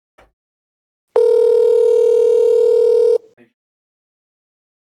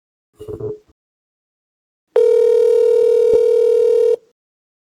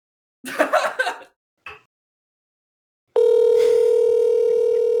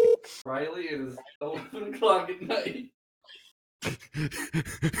Riley, it is 11 o'clock at night.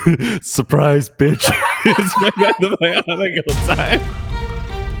 Surprise, bitch. It's my bionicle time.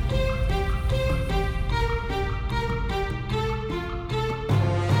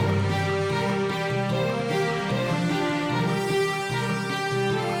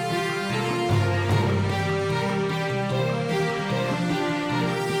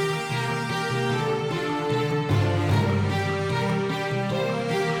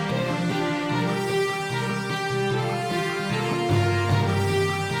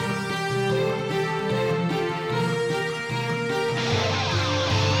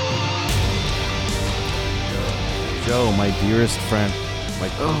 Joe, my dearest friend.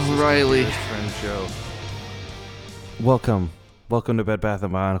 Riley. Dearest friend, Joe. Welcome to Bed Bath &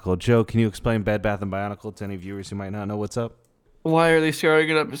 Bionicle. Joe, can you explain Bed Bath & Bionicle to any viewers who might not know what's up? Why are they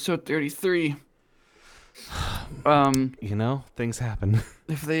starting at episode 33? You know, things happen.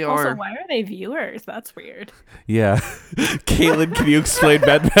 If they Also, are... why are they viewers? That's weird. Yeah. Caitlin, can you explain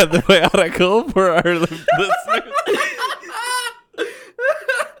Bed Bath & Bionicle for our listeners?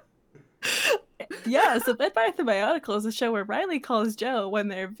 Yeah, so Bed Bath & Bionicle is a show where Riley calls Joe when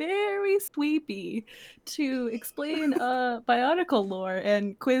they're very sweepy to explain Bionicle lore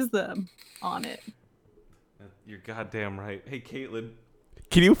and quiz them on it. You're goddamn right. Hey, Caitlin,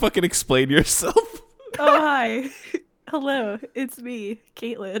 can you fucking explain yourself? Oh, hi. Hello, it's me,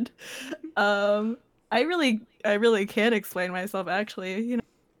 Caitlin. I really can't explain myself, actually. You know,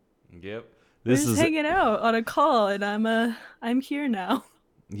 Yep. we're just hanging out on a call, and I'm here now.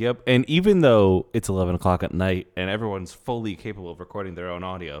 Yep, and even though it's 11 o'clock at night and everyone's fully capable of recording their own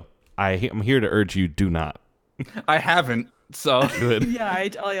audio, I'm here to urge you, do not. I haven't, so... Good. Yeah,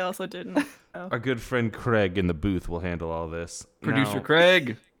 I also didn't. So. Our good friend Craig in the booth will handle all this. Producer Now,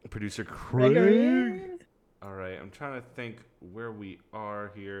 Craig. Producer Craig. Gregory. All right, I'm trying to think where we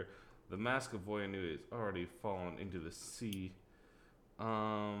are here. The Mask of Voyanu is already fallen into the sea.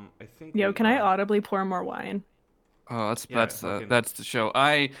 I think. Yo, can I audibly pour more wine? Oh, that's fucking- the show.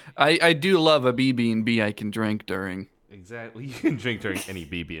 I do love a BB&B I can drink during. Exactly. You can drink during any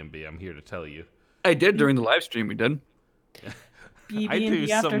BB&B. I'm here to tell you. I did during the live stream we did. I do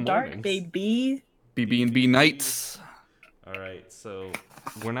BB&B after some dark, mornings. baby. BB&B nights. All right, so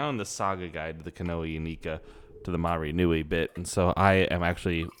we're now in the saga guide to the Kanoa Unika to the Mari Nui bit, and so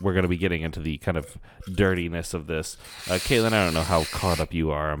we're going to be getting into the kind of dirtiness of this. Caitlin, I don't know how caught up you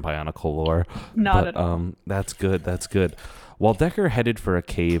are on Bionicle lore. Not at all. That's good. While Decker headed for a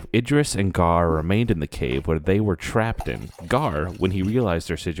cave, Idris and Gar remained in the cave where they were trapped in. Gar, when he realized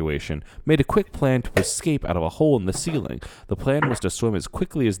their situation, made a quick plan to escape out of a hole in the ceiling. The plan was to swim as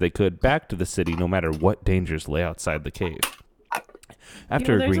quickly as they could back to the city no matter what dangers lay outside the cave.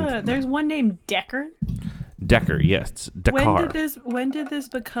 After agreeing, there's one named Decker. Decker, yes, Dakar. When did this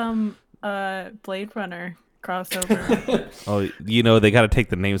become Blade Runner crossover? Oh, you know they got to take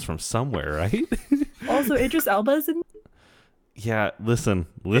the names from somewhere, right? Also, Idris Elba's in. Yeah, listen.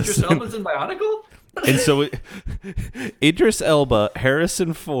 Idris Elba's in Bionicle? And so Idris Elba,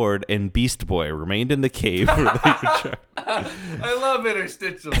 Harrison Ford, and Beast Boy remained in the cave where they were trapped. I love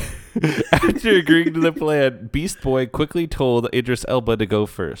interstitial. After agreeing to the plan, Beast Boy quickly told Idris Elba to go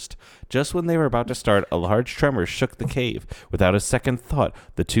first. Just when they were about to start, a large tremor shook the cave. Without a second thought,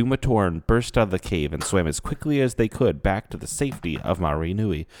 the two Matoran burst out of the cave and swam as quickly as they could back to the safety of Mari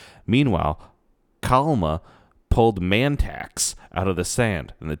Nui. Meanwhile, Kalma pulled Mantax out of the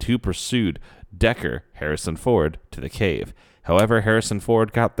sand, and the two pursued Decker, Harrison Ford, to the cave. However, Harrison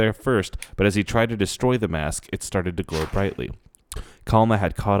Ford got there first, but as he tried to destroy the mask, it started to glow brightly. Kalma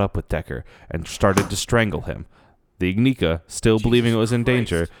had caught up with Decker and started to strangle him. The Ignika, still believing it was in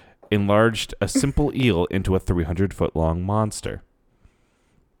danger, enlarged a simple eel into a 300-foot-long monster.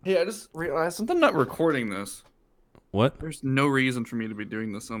 Hey, I just realized I'm not recording this. What? There's no reason for me to be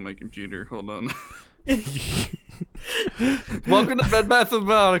doing this on my computer. Hold on. Welcome to Bed Bath &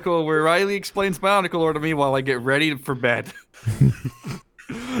 Bionicle, where Riley explains Bionicle lore to me while I get ready for bed.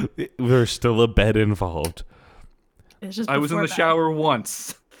 There's still a bed involved. It's just I was in the before bed. shower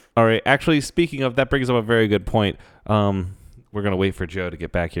once. All right. Actually, speaking of, that brings up a very good point. We're going to wait for Joe to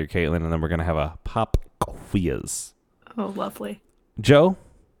get back here, Caitlin, and then we're going to have a pop quiz. Oh, lovely. Joe?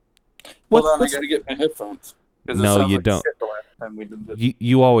 Hold on, I gotta get my headphones. 'Cause it No, sounds you like don't. shit the last time we did this.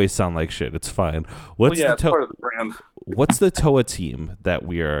 You always sound like shit. It's fine. Well, yeah, it's part of the brand. What's the Toa team that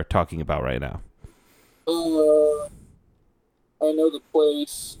we are talking about right now? I know the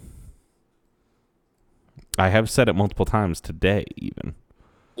place. I have said it multiple times today, even.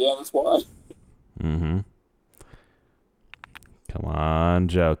 Yeah, that's why. Mm-hmm. Come on,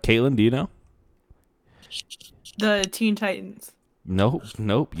 Joe. Caitlin, do you know? The Teen Titans.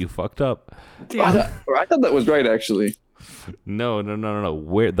 Nope. You fucked up. Damn. I thought that was right, actually. No.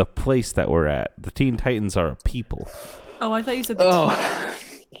 Where the place that we're at? The Teen Titans are a people. Oh, I thought you said the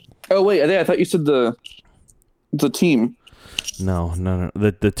Oh wait, I thought you said the team. No.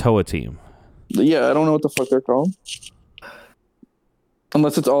 The Toa team. Yeah, I don't know what the fuck they're called.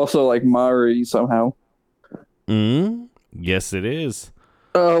 Unless it's also like Mari somehow. Yes, it is.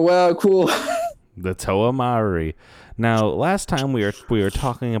 Oh wow, cool. The Toa Maori. Now, last time we were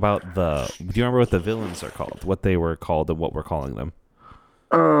talking about do you remember what the villains are called? What they were called and what we're calling them?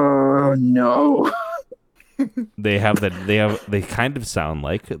 No. They kind of sound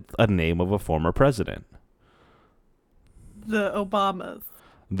like a name of a former president. The Obamas.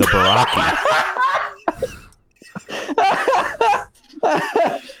 The Baraki.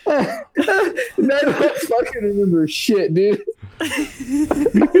 None of us fucking remember shit, dude.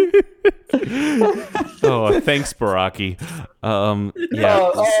 Oh, thanks, Baraki. Yeah.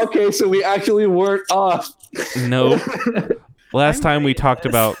 Oh, okay, so we actually weren't off. Nope. Last time we talked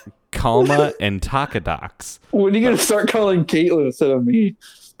about Kalma and Takadox. When are you gonna start calling Caitlin instead of me?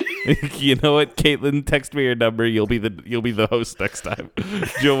 You know what, Caitlin? Text me your number. You'll be the host next time.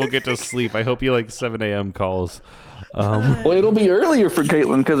 Joe will get to sleep. I hope you like 7 a.m. calls. Well, it'll be earlier for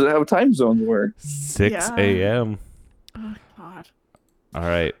Caitlin because of how time zones work. 6 Yeah. a.m. Oh God. All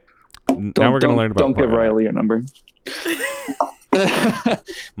right. Now we're gonna learn about. Don't give Riley your number.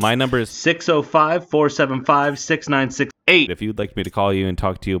 My number is 605-475-6968. if you'd like me to call you and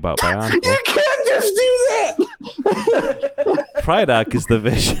talk to you about Bionicle. You can't just do that. Psyduck is the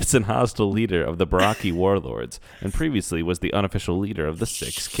vicious and hostile leader of the Baraki warlords, and previously was the unofficial leader of the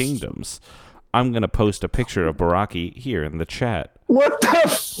Six Kingdoms. I'm going to post a picture of Baraki here in the chat. What the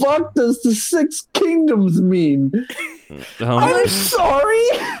fuck does the Six Kingdoms mean? I'm sorry.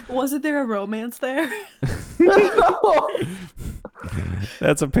 Wasn't there a romance there?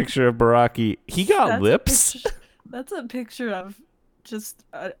 That's a picture of Baraki. He got That's a lips. That's a picture of just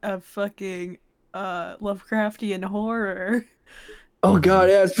a fucking Lovecraftian horror. Oh god,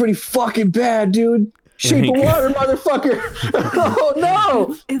 yeah, it's pretty fucking bad, dude. Shape of Water, motherfucker. Oh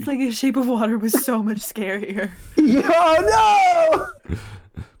no. It's like a Shape of Water was so much scarier. Oh no.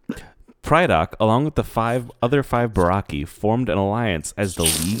 Psyduck, along with the other five Baraki, formed an alliance as the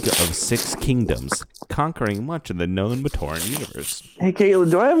League of Six Kingdoms, conquering much of the known Matoran universe. Hey Caitlin,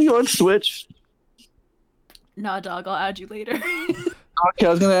 do I have you on Switch? Nah, dog, I'll add you later. Okay, I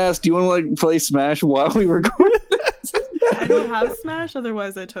was gonna ask, do you want to like play Smash while we record? I don't have Smash,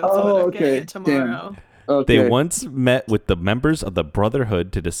 otherwise I totally Oh, would have getting okay. it tomorrow. Okay. They once met with the members of the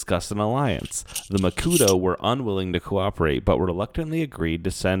Brotherhood to discuss an alliance. The Makuto were unwilling to cooperate, but reluctantly agreed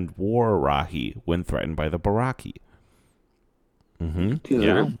to send War Rahi when threatened by the Baraki. These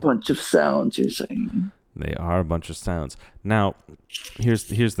Yeah. are a bunch of sounds you're saying. They are a bunch of sounds. Now, here's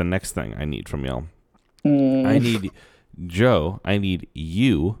the next thing I need from y'all. I need Joe. I need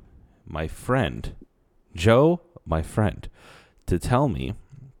you, my friend, Joe, my friend, to tell me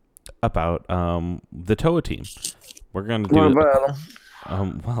about the Toa team. We're gonna do What it. about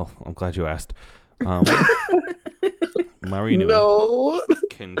Well, I'm glad you asked. Marinui No.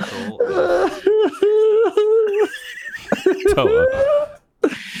 control Toa.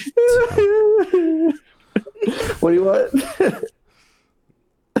 What do you want?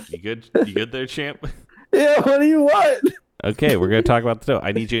 You good? You good there, champ? Yeah, what do you want? Okay, we're gonna talk about the Toa.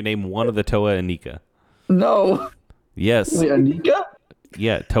 I need you to name one of the Toa and Nika. No. Yes. Wait, Anika?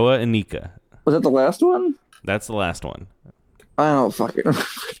 Yeah, Toa and Nika. Was that the last one? That's the last one. I don't fucking.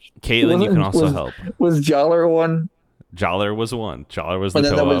 Caitlin, you can also help. Was Jollar one? Jollar was one. Jollar was the And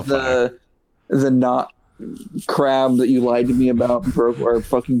then that Toa. was the not crab that you lied to me about and broke our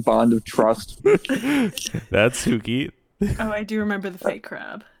fucking bond of trust. That's Suki. Oh, I do remember the fake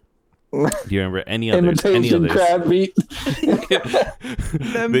crab. Do you remember any others? Any Imitation others? crab meat.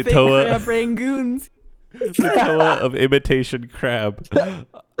 Them The fake Toa- crab rangoons. The Toa of imitation crab.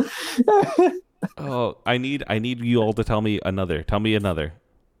 Oh, I need you all to tell me another. Tell me another.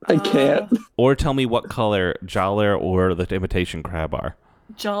 I can't. Or tell me what color Jollar or the imitation crab are.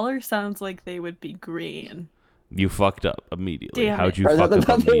 Jollar sounds like they would be green. You fucked up immediately. Damn How'd it. you I fuck thought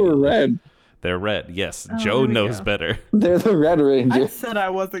up they were immediately? red. They're red. Yes, Oh, Joe there we knows go. better. They're the Red I Ranger. said I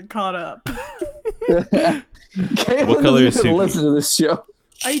wasn't caught up. Caitlin What color is doesn't even Suki? listen to this show.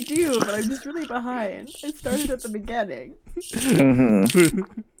 I do, but I'm just really behind. I started at the beginning.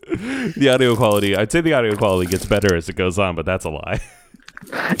 The audio quality. I'd say the audio quality gets better as it goes on, but that's a lie.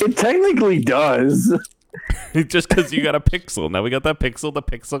 It technically does. Just because you got a pixel. Now we got that pixel to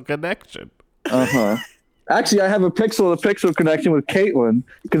pixel connection. Uh-huh. Actually, I have a pixel-to-pixel connection with Caitlin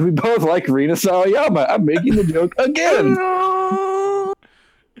because we both like Rina Sawayama. I'm making the joke again.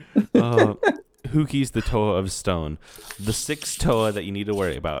 Huki's the Toa of stone. The 6 Toa that you need to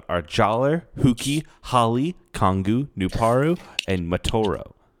worry about are Jaller, Huki, Holly, Kongu, Nuparu, and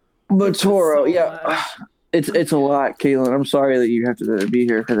Matoro. Matoro, So yeah. much. It's a lot, Caitlin. I'm sorry that you have to be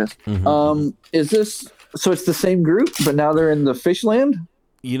here for this. Mhm. Is this so? It's the same group, but now they're in the fish land.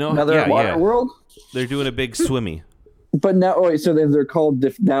 You know, Now they're at Water World. They're doing a big swimmy. But now, so then they're called.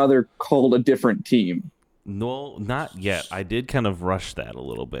 Now they're called a different team. No, not yet. I did kind of rush that a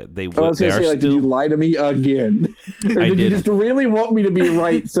little bit. They I was they gonna are say, like, did you still. lie to me again? Or I did you did. just really want me to be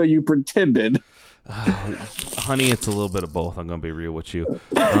right, so you pretended? Honey, it's a little bit of both. I'm gonna be real with you.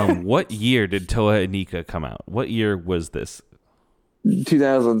 What year did Toa Inika come out? What year was this?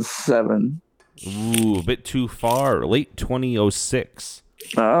 2007. Ooh, a bit too far. Late 2006.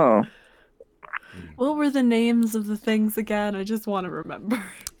 Oh, What were the names of the things again? I just want to remember.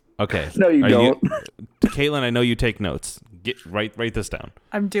 Okay. no, you Are don't. Caitlin, I know you take notes. Write this down.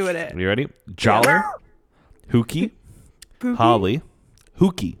 I'm doing it. Are you ready? Jaller, Huki, Pookie? Holly,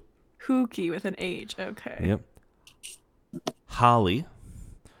 Huki. Hookie with an H. Okay. Yep. Holly,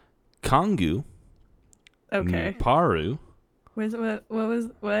 Kongu, Okay. Nuparu,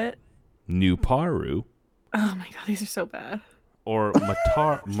 What? Nuparu, Oh my god, these are so bad. or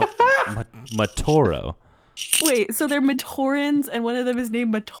Matoro. Wait, so they're Matorans and one of them is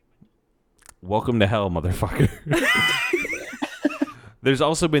named Mator. Welcome to hell, motherfucker. There's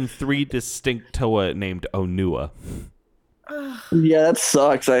also been 3 distinct Toa named Onua. Yeah, that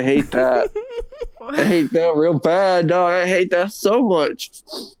sucks. I hate that. I hate that real bad. No, I hate that so much.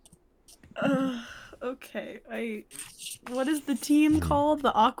 Okay. What is the team called?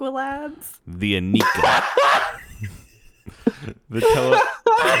 The Aqua Lads? The Anika. the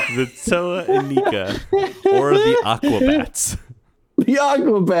Toa Anika. Or the Aquabats. The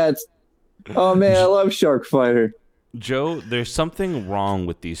Aquabats. Oh man, I love Shark Fighter. Joe, there's something wrong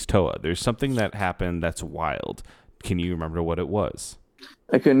with these Toa. There's something that happened that's wild. Can you remember what it was?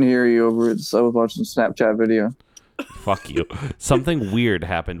 I couldn't hear you over it, so I was watching Snapchat video. Fuck you. Something weird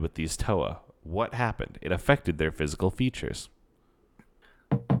happened with these Toa. What happened? It affected their physical features.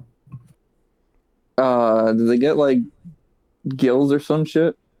 Did they get like gills or some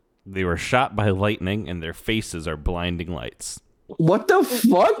shit? They were shot by lightning and their faces are blinding lights. What the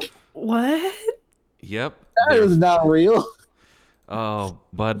fuck? What? Yep. That is not real. Oh,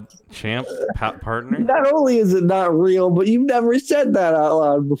 bud, champ, partner. Not only is it not real, but you've never said that out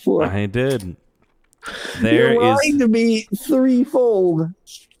loud before. I did. There You're lying is. to me threefold.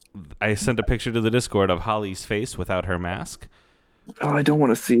 I sent a picture to the Discord of Holly's face without her mask. Oh, I don't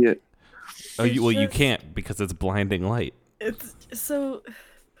want to see it. Oh, you just- can't because it's blinding light. It's so.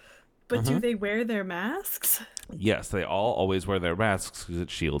 But do they wear their masks? Yes, they all always wear their masks because it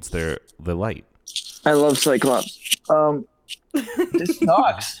shields the light. I love Cyclops. This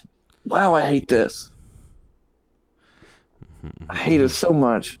sucks. Wow, I hate this. I hate it so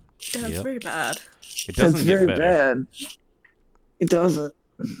much. Yeah, it's Yep. very bad. It doesn't It's get very better. bad. It doesn't.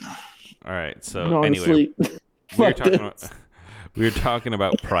 All right, so I'm going to anyway, sleep. we were Fuck talking this. about we were talking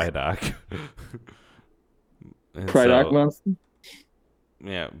about Prydock. And Prydock so- monster?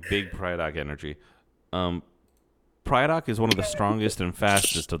 Yeah, big Prydock energy. Prydock is one of the strongest and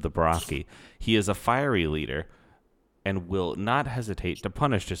fastest of the Baraki. He is a fiery leader and will not hesitate to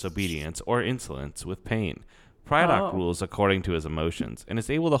punish disobedience or insolence with pain. Prydock Oh. rules according to his emotions and is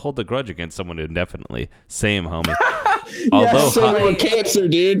able to hold a grudge against someone indefinitely. Same, homie. Yeah, Although so hot- with cancer,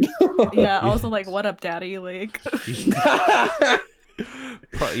 dude. Yeah, also like, what up, daddy? Like,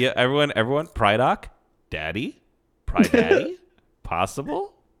 Yeah, everyone, Prydock, daddy, Daddy,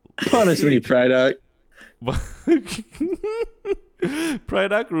 possible. Punish me, Prydock.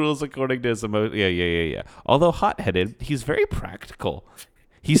 Prydock rules according to his emotion. Yeah. Although hot-headed, he's very practical.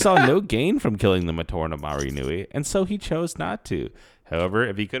 He saw no gain from killing the Matorna Marinui, and so he chose not to. However,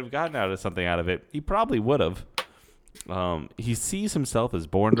 if he could have gotten something out of it, he probably would have. He sees himself as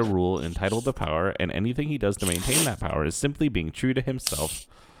born to rule, entitled to power, and anything he does to maintain that power is simply being true to himself.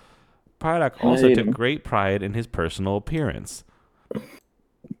 Prydock also hate took him. great pride in his personal appearance.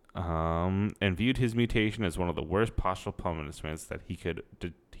 And viewed his mutation as one of the worst possible punishments that he could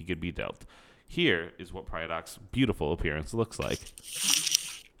be dealt. Here is what Prydock's beautiful appearance looks like.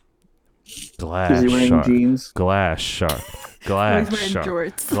 Glass Is he wearing shark. jeans? Glass shark. oh, Glass he's wearing shark.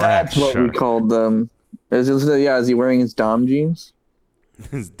 jorts. Glass That's what we shark. called them. Is he wearing his Dom jeans?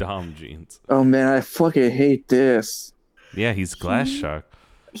 His Dom jeans. Oh man, I fucking hate this. Yeah, he's glass shark.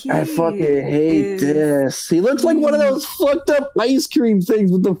 I fucking hate is- this. He looks like one of those fucked up ice cream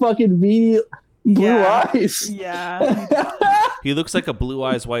things with the fucking beady blue Yeah. eyes. Yeah, He looks like a blue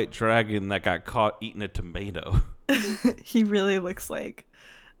eyes white dragon that got caught eating a tomato. he really looks like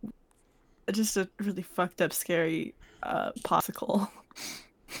just a really fucked up, scary popsicle.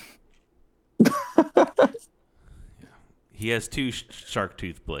 He has 2 shark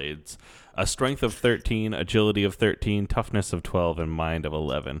tooth blades, a strength of 13, agility of 13, toughness of 12, and mind of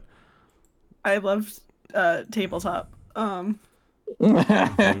 11. I love tabletop.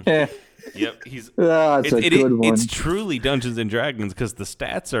 Yep, he's. That's a good one. It's truly Dungeons and Dragons because the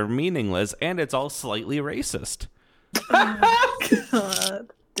stats are meaningless and it's all slightly racist. God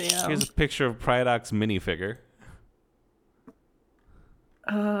damn. Here's a picture of Prydoc's minifigure.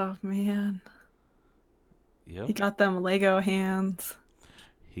 Oh man. Yep. He got them Lego hands.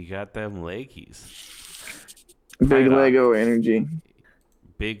 He got them leggies. Big Prydok. Lego energy.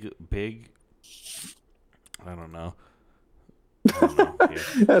 Big. I don't know. Yeah.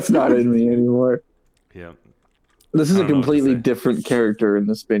 That's not in me anymore. Yep. This is I a don't know what to completely say. different character in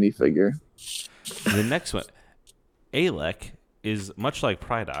the Spinny figure. The next one, Alec, is much like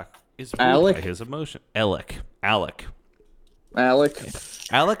Prydoc, is ruled Alec? by his emotion. Alec. Alec.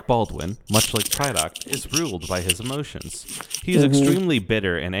 Alec Baldwin, much like Prydoc, is ruled by his emotions. He is Mm-hmm. extremely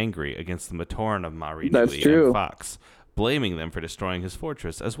bitter and angry against the Matoran of That's Marinui true. and Fox, blaming them for destroying his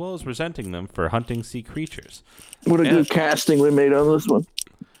fortress, as well as resenting them for hunting sea creatures. What a good casting we made on this one.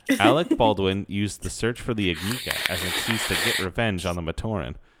 Alec Baldwin used the search for the Ignika as an excuse to get revenge on the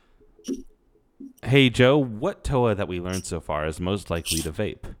Matoran. Hey, Joe, what Toa that we learned so far is most likely to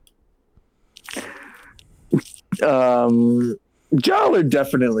vape? Jowler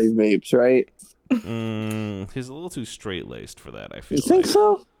definitely vapes, right? He's a little too straight-laced for that, I feel You think like.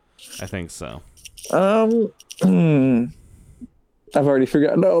 so? I think so. I've already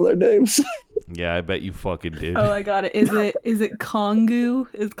forgotten all their names. Yeah, I bet you fucking did. Oh, I got it. Is it Kongu?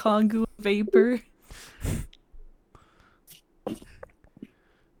 Is Kongu a vapor?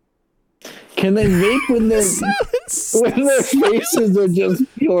 Can they vape when their faces are just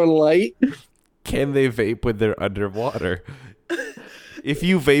pure light? Can they vape when they're underwater? If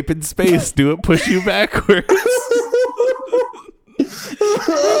you vape in space, do it push you backwards?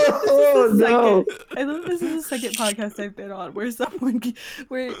 Oh no! I love this is the second podcast I've been on where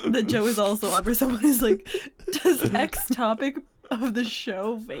that Joe is also on, where someone is like, does X topic of the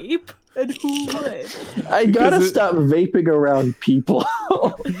show vape? And who would? I gotta stop vaping around people.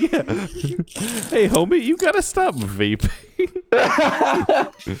 Yeah. Hey, homie, you gotta stop vaping.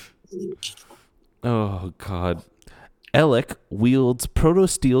 Oh, God. Alec wields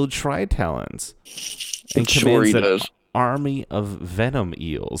proto-steel tri-talons and Sure he commands an does. army of venom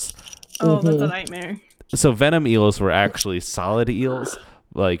eels. Oh, that's a nightmare. So venom eels were actually solid eels,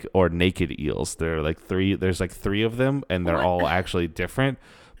 or naked eels. They're like 3. There's like 3 of them, and they're What? all actually different.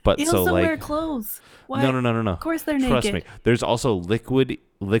 But Eels so don't wear like, clothes. What? no. Of course they're naked. Trust me. There's also liquid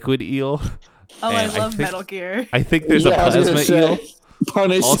eel. Oh, I and love think- Metal Gear. I think there's Yeah, I a was gonna plasma eel. say,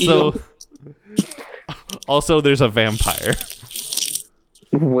 Punish Also, eel. also there's a vampire.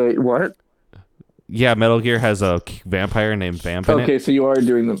 Wait, what? Yeah, Metal Gear has a vampire named Vamp in Okay, it. so you are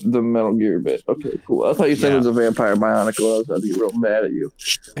doing the Metal Gear bit. Okay, cool. I thought you said Yeah. it was a vampire Bionicle. I was gonna be real mad at you.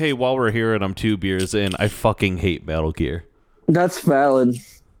 Hey, while we're here and I'm 2 beers in, I fucking hate Metal Gear. That's valid.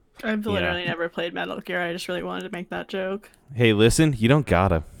 I've literally never played Metal Gear. I just really wanted to make that joke. Hey, listen, you don't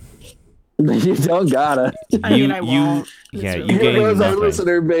gotta. You don't gotta. I mean, I won't. It's Yeah, really you weird. gain Here goes our nothing.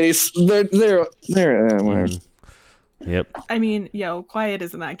 listener base. They're whatever. Yep. I mean, yo, Quiet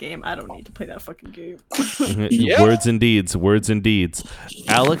is in that game. I don't need to play that fucking game. Yeah. Words and deeds. Words and deeds.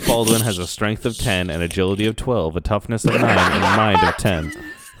 Alec Baldwin has a strength of 10, an agility of 12, a toughness of 9, and a mind of 10.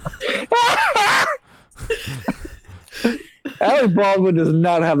 Alec Baldwin does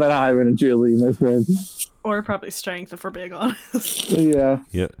not have that high of an agility, my friend. Or probably strength, if we're being honest. Yeah.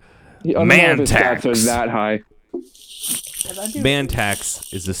 Yep. I don't know if his Mantax. stats are that high.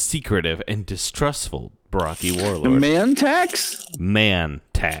 Mantax is a secretive and distrustful Baraki warlord. Mantax?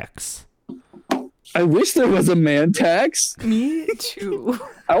 Mantax. I wish there was a Mantax. Me too.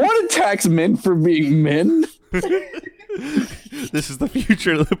 I want to tax men for being men. This is the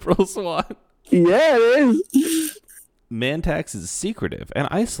future liberals want. Yeah, it is. Mantax is secretive and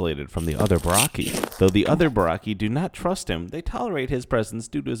isolated from the other Baraki. Though the other Baraki do not trust him, they tolerate his presence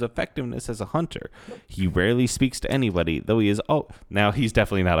due to his effectiveness as a hunter. He rarely speaks to anybody, though he is... Oh, now he's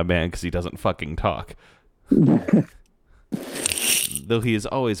definitely not a man because he doesn't fucking talk. Though he is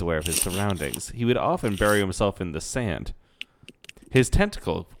always aware of his surroundings, he would often bury himself in the sand. His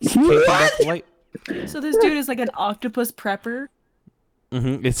tentacles capable of light... So this dude is like an octopus prepper.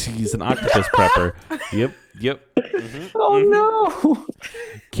 He's an octopus prepper. Yep. Oh no.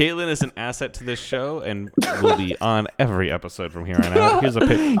 Caitlin is an asset to this show and will be on every episode from here on out. Here's a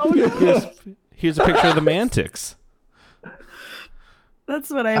picture of the Mantics. That's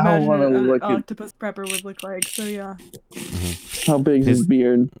what I I imagine wanna an look at- octopus prepper would look like. So yeah. How big's his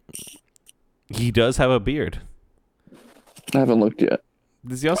beard? He does have a beard. I haven't looked yet.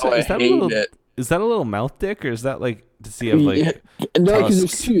 Does he also? Oh, I is that a hate little? it. Is that a little mouth dick, or is that like? Does he have like? Yeah. No, because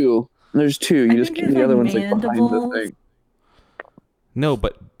there's tusks? two. There's two. I You just think the there's, other like, one's like behind the mandibles. thing. No,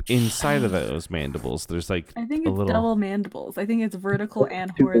 but inside of those mandibles, there's like I think a it's little double mandibles. I think it's vertical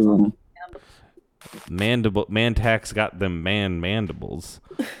and Two of horizontal. them. mandible. Mantax got them mandibles.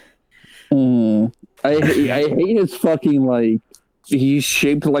 I hate his fucking like. He's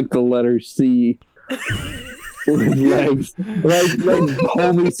shaped like the letter C. With legs, like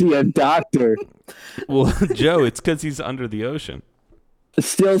homie see a doctor. Well, Joe, it's because he's under the ocean.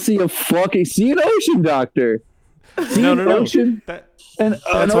 Still see a fucking see an ocean doctor. See No, an no, no. ocean and an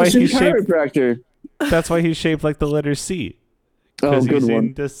That's why ocean he's shaped- chiropractor. That's why he's shaped like the letter C. Oh, Because good he's one.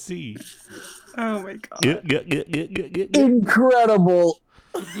 in the sea. Oh my god. Incredible.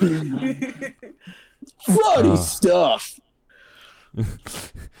 Funny Oh. stuff.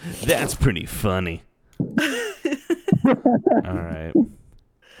 That's pretty funny. All right.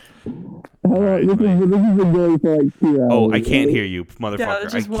 This is a day for like 2 hours. Oh, I can't hear you, Yeah, motherfucker.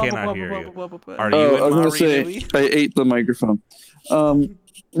 it's I just cannot hear you. wubba. Are you Oh, in I was gonna say Mario? I ate the microphone.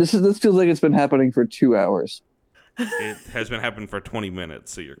 This feels like it's been happening for 2 hours. It has been happening for 20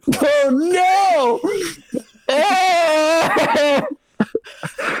 minutes, so you're close. Oh no! Ah!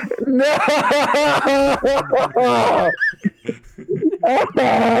 No!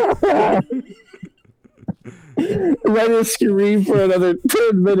 Let it scream for another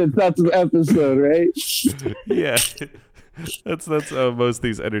 10 minutes. That's an episode, right? Yeah. That's how most of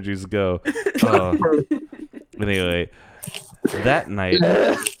these energies go. Anyway, that night,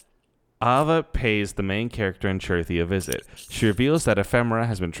 Ava pays the main character in Cherthy a visit. She reveals that Ephemera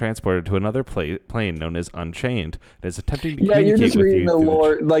has been transported to another plane known as Unchained and is attempting to Yeah, you're communicate just with reading you the through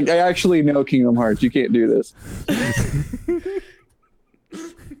lore. Like, I actually know Kingdom Hearts. You can't do this.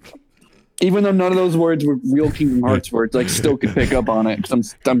 Even though none of those words were real Kingdom Hearts words, like, still could pick up on it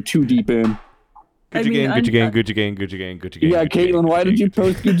because I'm too deep in. Gucci gang. Yeah, Caitlin, why did you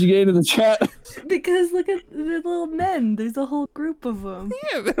post Gucci Gang in the chat? Because look at the little men. There's a whole group of them.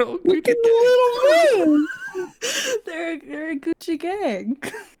 Yeah, they're all Look at the little man. They're a Gucci gang.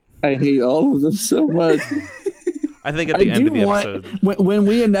 I hate all of them so much. I think at the end of the want, episode, when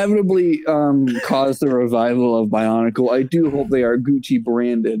we inevitably cause the revival of Bionicle, I do hope they are Gucci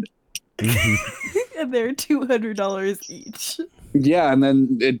branded. And they're $200 each. Yeah, and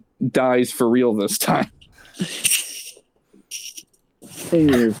then it dies for real this time.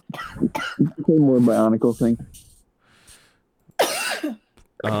 Anyways, one more Bionicle thing.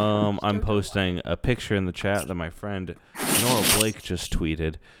 I'm posting a picture in the chat that my friend Nora Blake just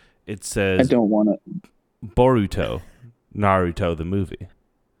tweeted. It I says don't want it. Boruto, Naruto the movie.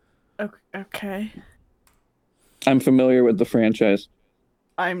 Okay. I'm familiar with the franchise.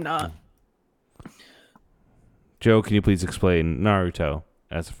 I'm not. Joe, can you please explain Naruto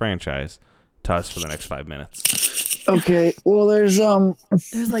as a franchise to us for the next 5 minutes? Okay, well, there's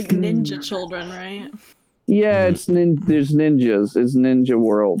There's like ninja children, right? yeah, there's ninjas. It's Ninja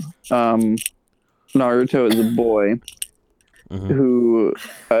World. Naruto is a boy who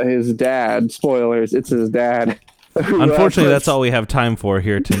his dad. Spoilers. It's his dad. who, Unfortunately, puts- that's all we have time for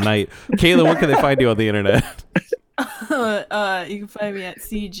here tonight. Kayla, where can they find you on the internet? You can find me at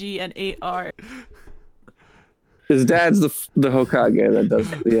CG and 8R. His dad's the Hokage that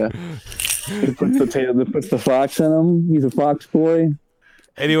does it. Yeah. He puts the tail. That puts the fox in him. He's a fox boy.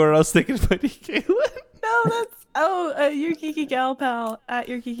 Anywhere else they can find you, Kayla? No, that's your Kiki Gal Pal. At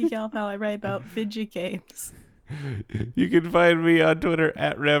your Kiki Gal Pal, I write about fidget games. You can find me on Twitter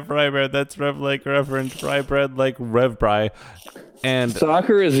at Rev Frybread. That's Rev like Reverend, Frybread like Rev Bry. And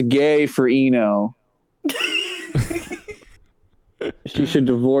Soccer is gay for Eno. She should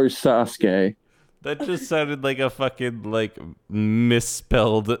divorce Sasuke. that just sounded like a fucking like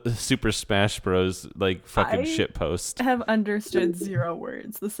misspelled Super Smash Bros. Like fucking I- shit post. Have understood 0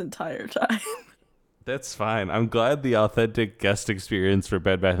 words this entire time. That's fine. I'm glad the authentic guest experience for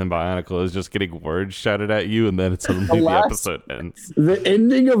Bed Bath & Bionicle is just getting words shouted at you, and then suddenly the Alas. episode ends. The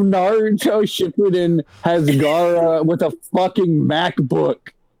ending of Naruto Shippuden has Gaara with a fucking MacBook.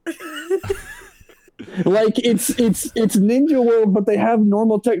 Like it's Ninja World, but they have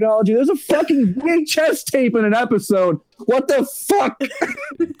normal technology. There's a fucking VHS tape in an episode. What the fuck?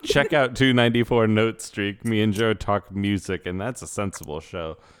 Check out 294 Note Streak. Me and Joe talk music, and that's a sensible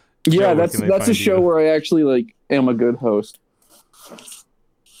show. Yeah, Joe, where can they that's a find show you? where I actually like am a good host.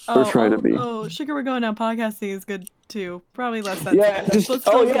 Or try to be. Oh, Sugar We're Going Out podcasting is good too. Probably less than Yeah, seconds. just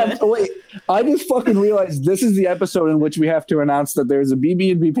Still yeah. good. Oh, wait, I just fucking realized this is the episode in which we have to announce that there's a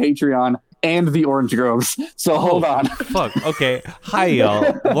BB&B Patreon and the Orange Groves. So hold on. Fuck. Okay. Hi,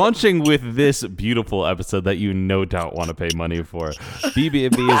 y'all. Launching with this beautiful episode that you no doubt want to pay money for.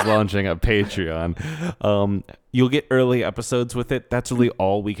 BB&B is launching a Patreon. You'll get early episodes with it. That's really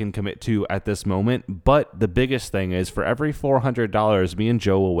all we can commit to at this moment. But the biggest thing is for every $400, me and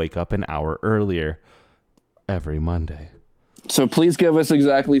Joe will wake up an hour earlier every Monday. So please give us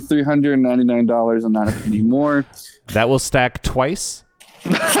exactly $399 and not a penny more. That will stack twice,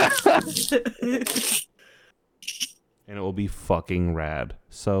 and it will be fucking rad.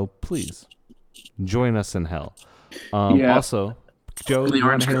 So please join us in hell. Yeah. Also, Joe, The do you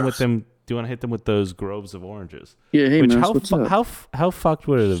want orange to hit them with groves. them? Do you want to hit them with those groves of oranges? Yeah, hey, Which man, how what's up? how fucked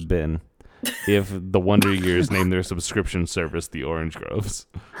would it have been if the Wonder Years named their subscription service the Orange Groves?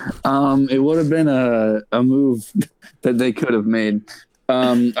 It would have been a move that they could have made.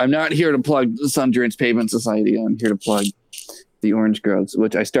 I'm not here to plug the Sundance Pavement Society. I'm here to plug the Orange Groves,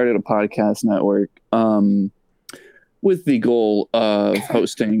 which I started a podcast network with the goal of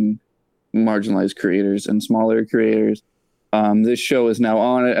hosting marginalized creators and smaller creators. This show is now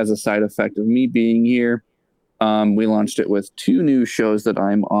on it as a side effect of me being here. We launched it with 2 new shows that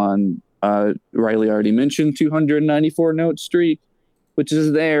I'm on. Riley already mentioned 294 Note Streak, which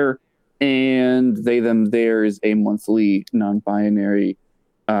is there, and They Them Theirs, a monthly non-binary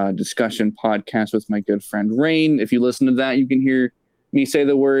discussion podcast with my good friend Rain. If you listen to that, you can hear me say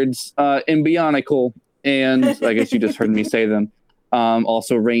the words embryonical, and I guess you just heard me say them.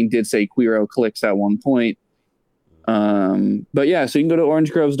 Also, Rain did say Queero Clicks at one point. But yeah, so you can go to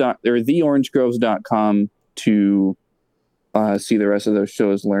theorangegroves.com to see the rest of those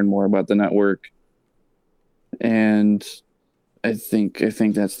shows, learn more about the network. And I think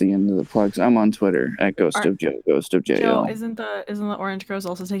that's the end of the plugs. I'm on Twitter at Ghost of Joe, Ghost of Joe, JL. isn't the Orange Groves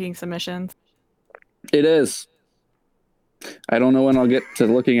also taking submissions? It is. I don't know when I'll get to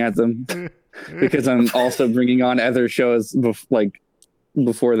looking at them because I'm also bringing on other shows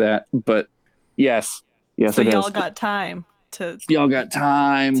before that. But yes, So it is. y'all got time to Y'all got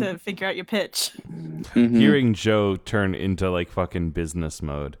time. to figure out your pitch. Mhm. Hearing Joe turn into like fucking business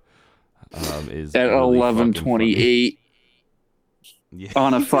mode is At really 11:28 fucking funny.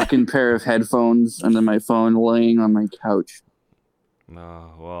 on a fucking pair of headphones and then my phone laying on my couch.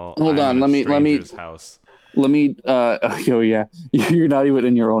 No, well, Hold I'm on, in a let me- stranger's house. Let me oh yeah, you're not even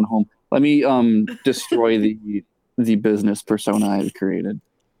in your own home. Let me destroy the business persona I've created.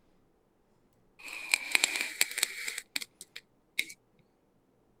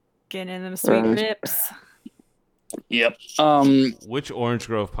 Getting in them sweet Right. lips. Yep. Which Orange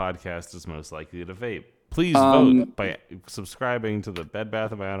Grove podcast is most likely to vape? Please Um, vote by subscribing to the Bed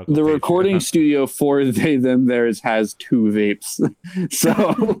Bath & Beyond the recording studio for They Them Theirs has 2 vapes.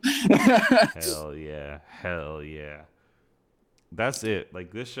 So Hell yeah. That's it.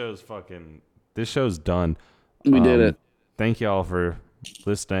 Like this show's done. we did it. Thank y'all for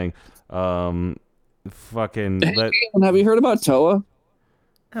listening. Fucking let Have you heard about Toa?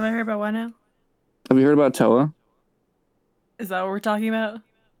 Have I heard about what now? Have you heard about Toa? Is that what we're talking about?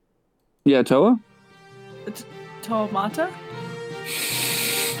 Yeah, Toa? Toamata?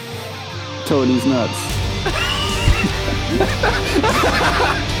 Toa these nuts.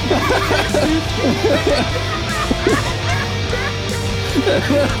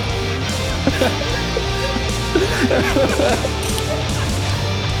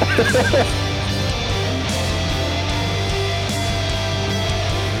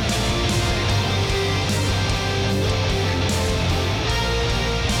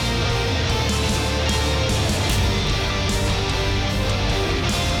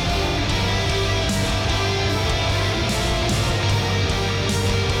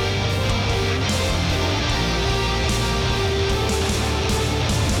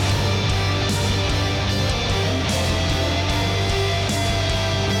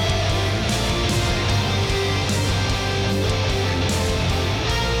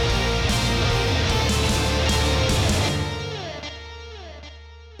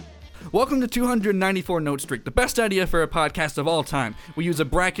 Welcome to 294 Note Streak, the best idea for a podcast of all time. We use a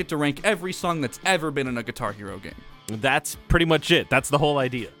bracket to rank every song that's ever been in a Guitar Hero game. That's pretty much it. That's the whole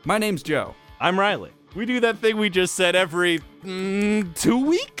idea. My name's Joe. I'm Riley. We do that thing we just said every 2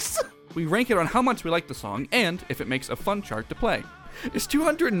 weeks? We rank it on how much we like the song and if it makes a fun chart to play. Is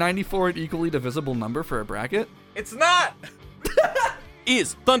 294 an equally divisible number for a bracket? It's not!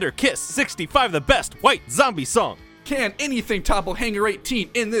 Is Thunder Kiss 65 the best white zombie song? Can anything topple Hangar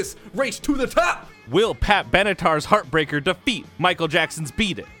 18 in this race to the top? Will Pat Benatar's Heartbreaker defeat Michael Jackson's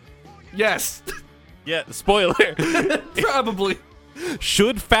Beat It? Yes. Yeah, spoiler. Probably.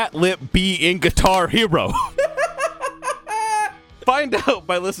 Should Fat Lip be in Guitar Hero? Find out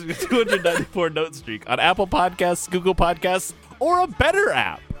by listening to 294 Note Streak on Apple Podcasts, Google Podcasts, or a better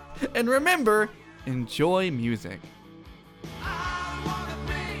app. And remember, enjoy music.